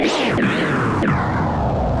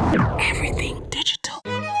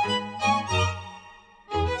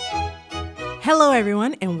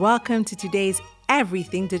everyone, and welcome to today's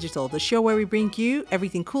Everything Digital, the show where we bring you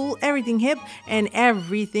everything cool, everything hip, and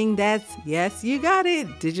everything that's, yes, you got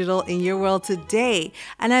it, digital in your world today.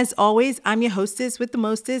 And as always, I'm your hostess with the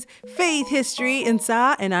mostest, Faith History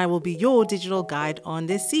Insa, and I will be your digital guide on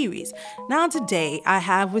this series. Now today, I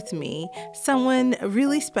have with me someone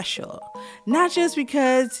really special. Not just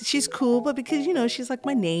because she's cool, but because, she's like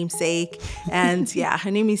my namesake. And yeah,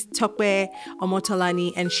 her name is Tokwe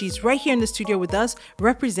Omotolani, and she's right here in the studio with us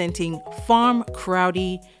representing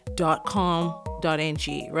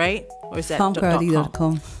FarmCrowdy.com.ng, right? Or is that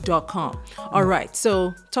FarmCrowdy.com? All right.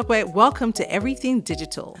 So, Tokwe, welcome to Everything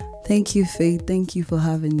Digital. Thank you, Faith. Thank you for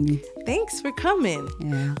having me. Thanks for coming.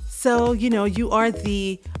 Yeah. So, you are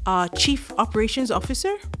the Chief Operations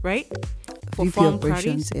Officer, right? For VP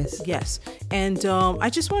Operations, yes. Yes. And I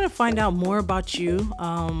just want to find out more about you,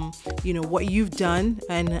 what you've done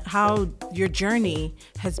and how your journey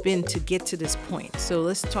has been to get to this point. So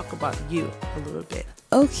let's talk about you a little bit.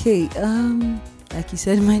 Okay. Like you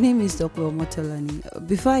said, my name is Dr. Omotolani.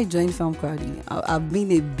 Before I joined FarmCrowdy, I've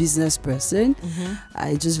been a business person. Mm-hmm.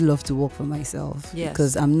 I just love to work for myself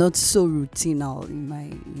because I'm not so routinal in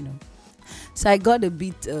my, So I got a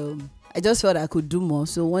bit... I just felt I could do more.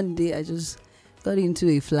 So one day I just got into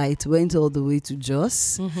a flight, went all the way to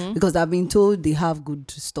Jos because I've been told they have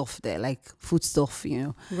good stuff there, like food stuff,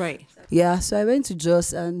 Right. Yeah, so I went to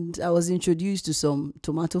Jos and I was introduced to some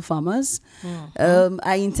tomato farmers. Mm-hmm.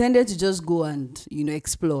 I intended to just go and,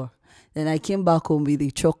 explore. Then I came back home with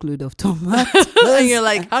a truckload of tomatoes. And you're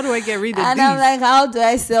like, how do I get rid of these? And I'm like, how do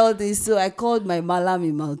I sell this? So I called my malam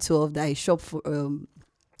in Mount 12 that I shop for,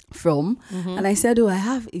 from and I said, I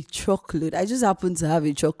have a truckload. I just happen to have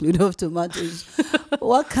a truckload of tomatoes.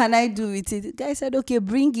 What can I do with it? The guy said, okay,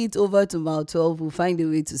 bring it over to Mount 12. We'll find a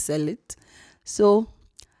way to sell it. So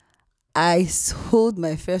I sold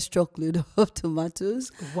my first truckload of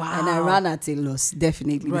tomatoes. Wow. And I ran at a loss,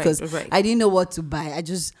 definitely, because I didn't know what to buy.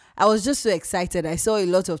 I was just so excited. I saw a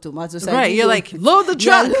lot of tomatoes. Right, you're like, load the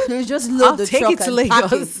truck. Yeah, just load the truck. I'll take it to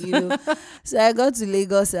Lagos. So I got to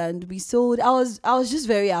Lagos and we sold. I was just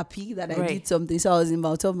very happy that I did something. So I was in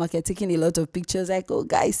Mount 12 Market taking a lot of pictures. Like, oh,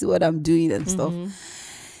 guys, see what I'm doing and stuff.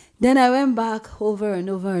 Then I went back over and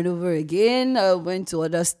over and over again. I went to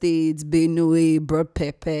other states, Benue, brought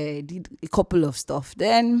pepper, did a couple of stuff.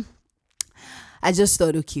 Then I just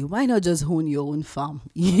thought, okay, why not just own your own farm?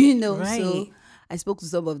 Right. So I spoke to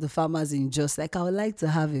some of the farmers in Jos, like, I would like to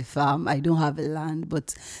have a farm. I don't have a land,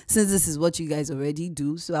 but since this is what you guys already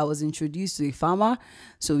do, so I was introduced to a farmer.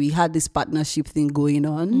 So we had this partnership thing going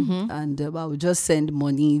on, and I would just send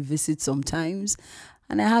money, visit sometimes.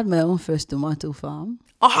 And I had my own first tomato farm.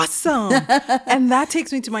 Awesome. And that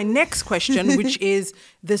takes me to my next question, which is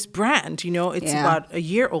this brand. It's about a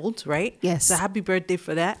year old, right? Yes. So happy birthday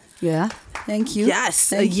for that. Yeah. Thank you. Yes.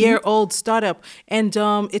 Thank a year-old startup. And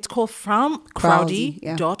it's called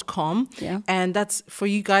FarmCrowdy.com. Yeah. And that's for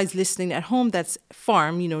you guys listening at home. That's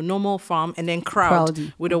farm, normal farm, and then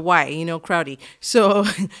crowd with a Y, Crowdy. So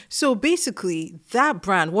basically that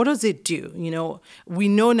brand, what does it do? We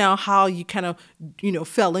know now how you kind of,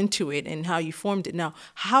 fell into it and how you formed it. Now,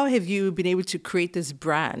 how have you been able to create this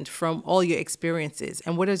brand from all your experiences?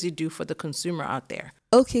 And what does it do for the consumer out there?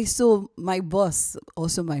 Okay, so my boss,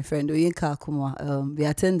 also my friend, Oyinka Akuma, we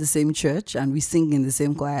attend the same church and we sing in the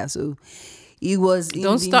same choir. So he was in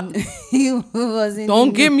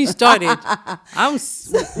Don't get me started.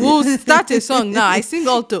 We'll start a song now. I sing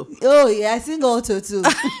alto. Oh yeah, I sing alto too.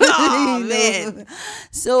 Oh man.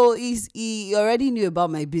 So he already knew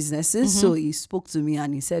about my businesses. So he spoke to me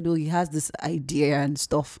and he said, he has this idea and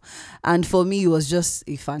stuff. And for me, it was just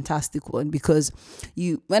a fantastic one because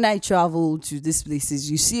when I travel to these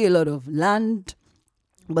places, you see a lot of land,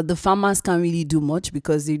 but the farmers can't really do much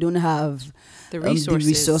because they don't have the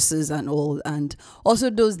resources and all. And also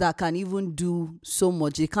those that can even do so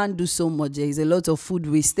much, they can't do so much. There is a lot of food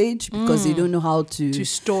wastage because they don't know how to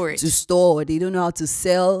store it. They don't know how to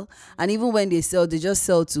sell. And even when they sell, they just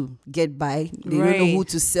sell to get by. They don't know who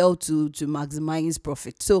to sell to maximize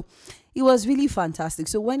profit. So it was really fantastic.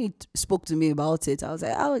 So when he spoke to me about it, I was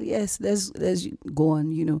like, oh, yes, let's go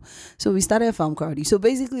on, So we started FarmCrowdy. So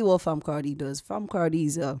basically what FarmCrowdy does, FarmCrowdy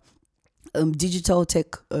is a digital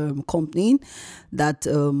tech company that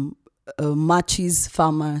matches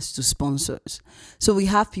farmers to sponsors. So we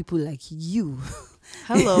have people like you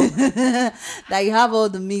Hello. that you have all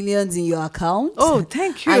the millions in your account. Oh,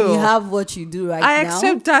 thank you. And you have what you do right now. I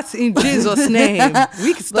accept that in Jesus' name.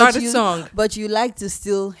 We can start a song. But you like to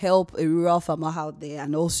still help a rural farmer out there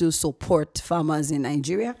and also support farmers in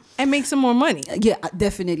Nigeria. And make some more money. Yeah,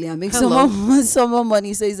 definitely. And make some more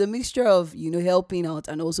money. So it's a mixture of, helping out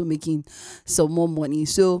and also making some more money.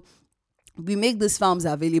 So we make these farms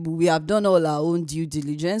available. We have done all our own due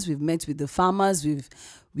diligence. We've met with the farmers.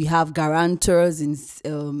 We have guarantors in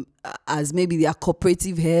as maybe their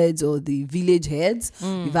cooperative heads or the village heads.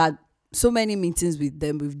 We've had so many meetings with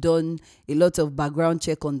them. We've done a lot of background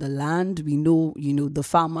check on the land. We know, the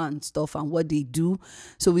farmer and stuff and what they do.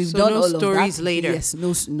 So we've done all of that. No stories later. Yes,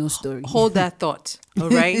 no story. Hold that thought. All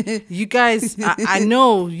right. You guys, I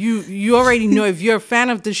know you already know, if you're a fan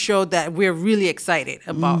of the show, that we're really excited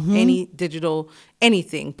about any digital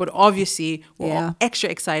anything. But obviously, we're all extra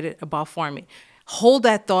excited about farming. Hold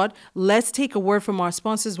that thought. Let's take a word from our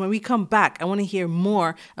sponsors. When we come back, I want to hear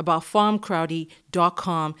more about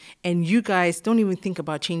FarmCrowdy.com. And you guys don't even think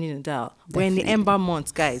about changing the dial. We're in the Ember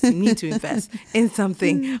months, guys. You need to invest in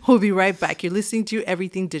something. We'll be right back. You're listening to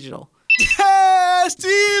Everything Digital. Hey,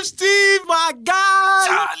 Steve, my guy.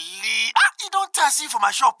 Charlie, you don't see for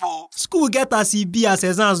my shop, oh. School get as e be as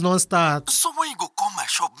exams don't start. So when you go come my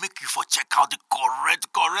shop, make you for check out the correct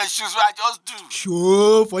shoes I just do.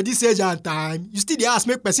 Sure, for this age and time, you still dey ask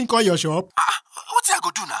make person call your shop? What I go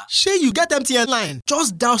do now? Shey you get MTN line?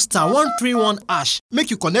 Just dial *131#. Make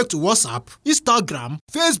you connect to WhatsApp, Instagram,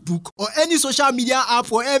 Facebook, or any social media app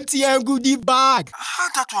for MTN goodie bag. How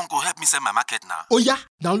that one go help me sell my market now? Oh yeah,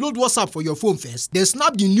 download WhatsApp for your phone first. Then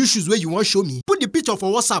snap the new shoes where you want show me. Put the picture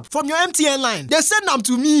for WhatsApp from your MTN line. Then send them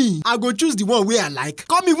to me. I go choose the one where I like.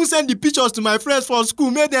 Come even send the pictures to my friends for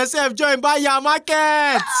school. Make themselves join buy your market.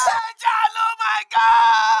 Oh my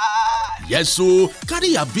God! Yes, so carry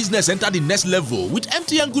your business enter the next level with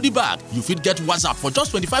MTN Goodie Bag. You fit get WhatsApp for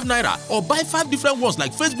just 25 naira or buy 5 different ones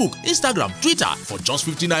like Facebook, Instagram, Twitter for just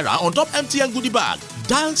 50 naira on top MTN Goodie Bag.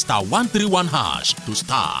 Dial *131# to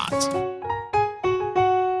start.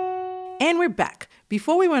 And we're back.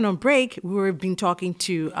 Before we went on break, we've been talking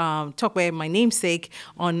to Tokwe, my namesake,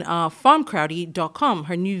 on FarmCrowdy.com,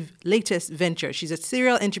 her new latest venture. She's a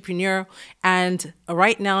serial entrepreneur, and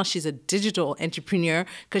right now she's a digital entrepreneur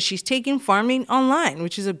because she's taking farming online,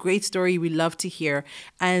 which is a great story we love to hear.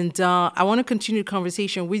 And I want to continue the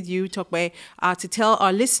conversation with you, Tokwe, to tell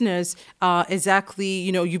our listeners exactly,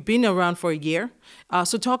 you've been around for a year.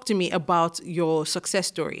 So talk to me about your success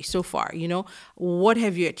story so far. What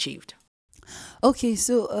have you achieved? Okay,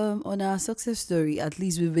 so on our success story, at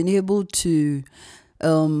least we've been able to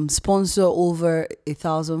sponsor over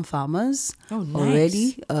 1,000 farmers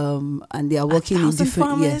already, and they are working in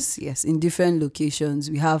different in different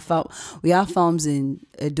locations. We have farms in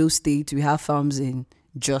Edo State. We have farms in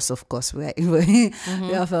Jos, of course. We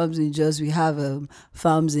have farms in Jos. We have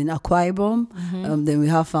farms in Akwa Ibom. Then we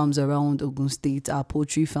have farms around Ogun State, our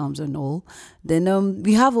poultry farms and all. Then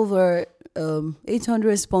we have over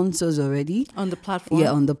 800 sponsors already on the platform.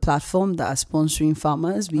 Yeah, on the platform that are sponsoring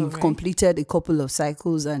farmers. We've completed a couple of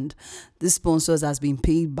cycles, and the sponsors has been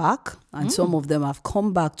paid back, and some of them have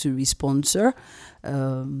come back to responsor.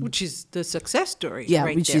 Which is the success story. Yeah,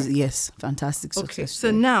 right which there. is fantastic success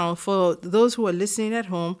story. So now for those who are listening at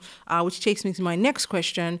home, which takes me to my next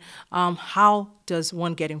question, how does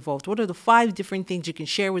one get involved? What are the 5 different things you can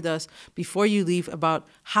share with us before you leave about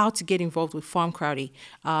how to get involved with FarmCrowdy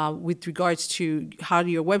with regards to how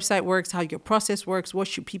your website works, how your process works, what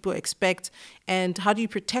should people expect, and how do you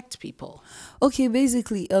protect people? Okay,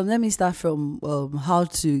 basically, let me start from how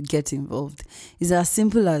to get involved. It's as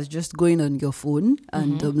simple as just going on your phone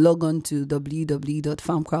and log on to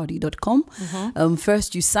www.farmcrowdy.com.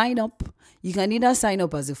 First, you sign up. You can either sign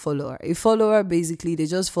up as a follower. A follower, basically, they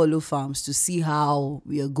just follow farms to see how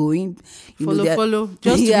we are going. Follow,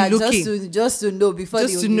 just to be looking. Just to know before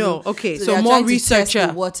just they, to know. Okay, so more researcher.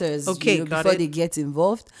 The waters, okay, before they get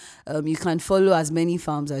involved. You can follow as many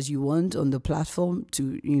farms as you want on the platform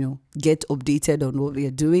to, get updated on what we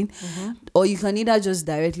are doing. Or you can either just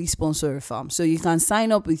directly sponsor a farm. So you can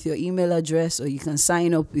sign up with your email address, or you can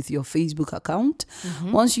sign up with your Facebook account.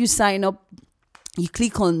 Once you sign up, you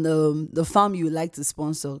click on the farm you would like to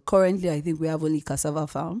sponsor. Currently, I think we have only cassava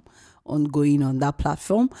farm ongoing on that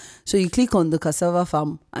platform. So you click on the cassava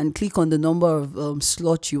farm and click on the number of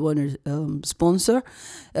slots you want to sponsor.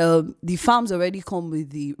 The farms already come with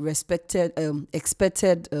the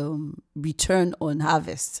expected return on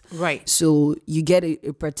harvest. Right. So you get a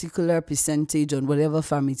particular percentage on whatever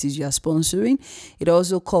farm it is you are sponsoring. It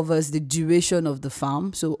also covers the duration of the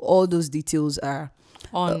farm. So all those details are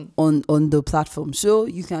on the platform. So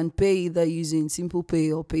you can pay either using Simple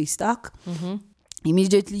Pay or Paystack.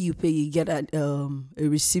 Immediately you pay, you get a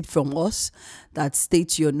receipt from us that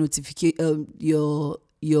states your notification,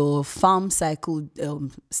 your farm cycle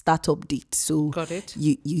startup date. So Got it.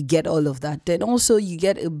 You get all of that. Then also you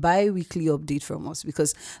get a bi-weekly update from us,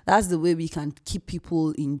 because that's the way we can keep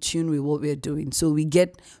people in tune with what we're doing. So we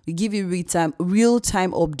give you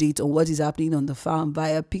real-time update on what is happening on the farm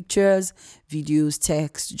via pictures, videos,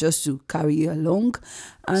 text, just to carry you along.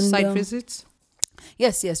 And site visits.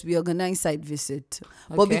 Yes, we organize site visit.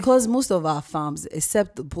 But because most of our farms,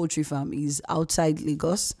 except the poultry farm, is outside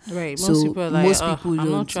Lagos. Right. So Most people are like, people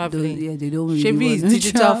I'm not traveling. they don't really Chevy is want to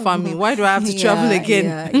digital travel. farming. Why do I have to travel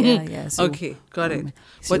again? Yeah. So, Okay, got it.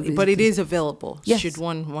 so But it basically- is available. Yes. Should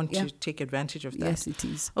one want Yeah. to take advantage of that? Yes, it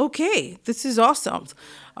is. Okay, this is awesome.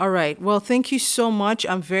 All right. Well, thank you so much.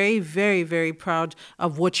 I'm very, very, very proud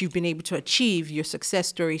of what you've been able to achieve, your success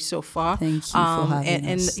story so far. Thank you for having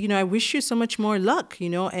us. And I wish you so much more luck,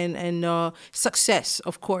 and success,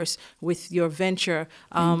 of course, with your venture.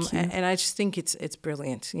 And I just think it's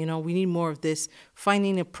brilliant. We need more of this,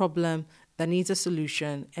 finding a problem that needs a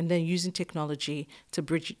solution and then using technology to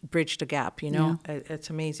bridge the gap. It's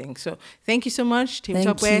amazing. So thank you so much, Tim Thank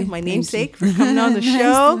Chokwe, you. my Thank namesake, you. for coming on the Nice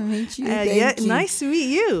show. to meet you. Yeah, Thank you. nice to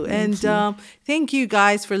meet you. Thank you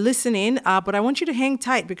guys for listening. But I want you to hang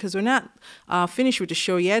tight, because we're not finished with the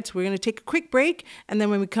show yet. We're going to take a quick break, and then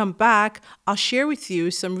when we come back, I'll share with you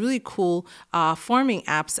some really cool farming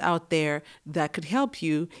apps out there that could help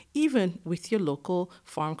you, even with your local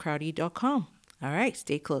FarmCrowdy.com. All right,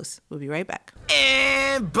 stay close. We'll be right back.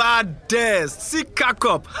 Badass. See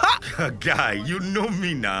up. Ha! Guy, you know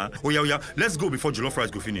me now. Oh yeah. Let's go before jollof rice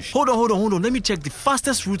go finish. Hold on. Let me check the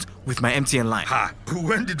fastest route with my MTN line. Ha!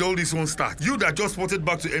 When did all this one start? You that just ported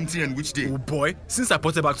back to MTN which day? Oh boy, since I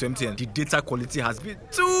ported back to MTN, the data quality has been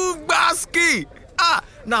too basky.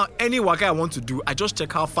 Now any waka I want to do, I just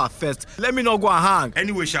check how far first. Let me not go and hang.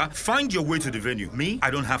 Anyway, Sha, find your way to the venue. Me, I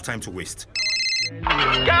don't have time to waste.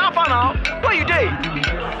 How far now? Where you dey?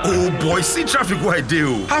 Oh boy, see traffic where I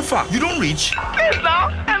do. How far? You don't reach? Please now,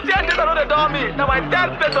 MTN data no dey tell me. Now my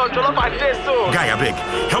 10th place on jollof I dey so. Guy, I beg,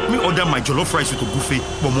 help me order my jollof rice with ogufe,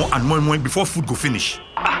 bomo and moi before food go finish.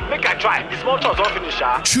 Make I try. The small chores don't finish,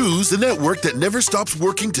 Choose the network that never stops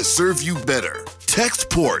working to serve you better. Text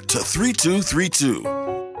PORT to 3232.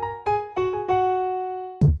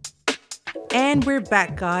 And we're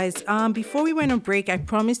back, guys. Before we went on break, I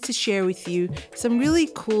promised to share with you some really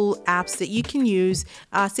cool apps that you can use.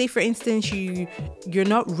 Say, for instance, you're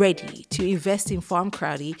not ready to invest in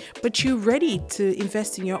FarmCrowdy, but you're ready to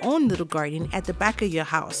invest in your own little garden at the back of your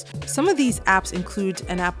house. Some of these apps include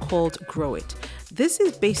an app called Grow It. This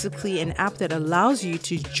is basically an app that allows you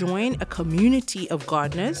to join a community of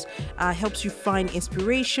gardeners, helps you find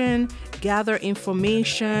inspiration, gather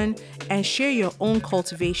information, and share your own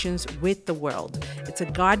cultivations with the world. It's a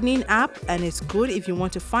gardening app, and it's good if you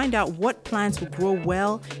want to find out what plants will grow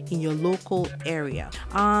well in your local area.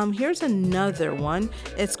 Here's another one.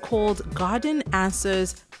 It's called Garden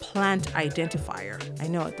Answers Plant Identifier. I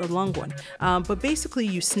know, it's a long one. But basically,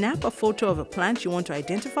 you snap a photo of a plant you want to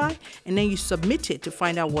identify, and then you submit it to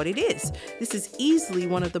find out what it is. This is easily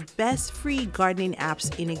one of the best free gardening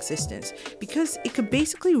apps in existence, because it could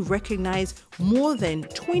basically recognize more than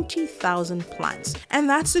 20,000 plants. And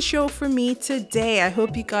that's the show for me today. I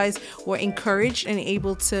hope you guys were encouraged and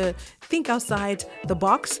able to think outside the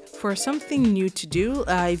box for something new to do.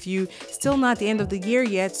 If you still not at the end of the year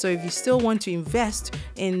yet, so if you still want to invest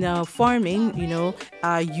in farming,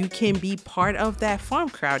 you can be part of that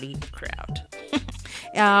FarmCrowdy crowd.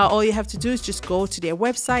 All you have to do is just go to their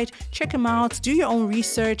website, check them out, do your own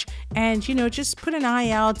research, and just put an eye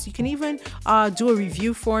out. You can even do a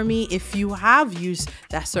review for me. If you have used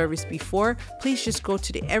that service before, please just go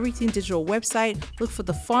to the Everything Digital website, look for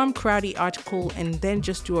the FarmCrowdy article, and then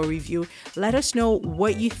just do a review. Let us know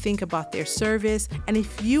what you think about their service, and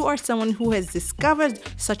if you are someone who has discovered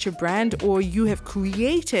such a brand or you have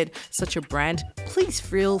created such a brand, please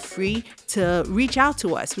feel free to reach out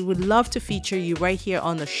to us. We would love to feature you right here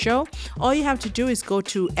on the show. All you have to do is go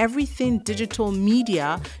to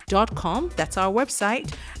everythingdigitalmedia.com. That's our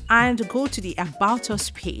website. And go to the About Us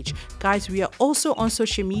page. Guys, we are also on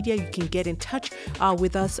social media. You can get in touch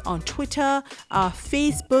with us on Twitter,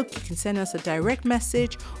 Facebook. You can send us a direct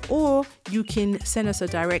message, or you can send us a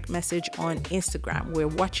direct message on Instagram. We're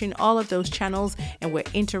watching all of those channels and we're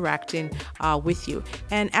interacting with you.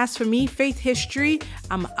 And as for me, Faith History,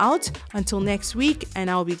 I'm out until next week,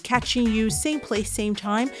 and I'll be catching you same place, same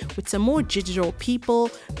time, with some more digital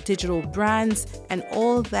people, digital brands, and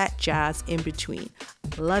all that jazz in between.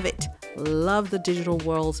 Love it. love the digital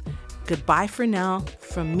world. Goodbye for now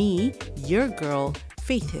from me, your girl,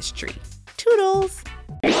 Faith History. Toodles!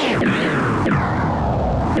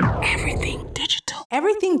 Everything Digital.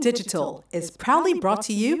 Everything Digital is proudly brought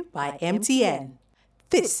to you by MTN.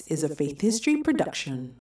 This is a Faith History production.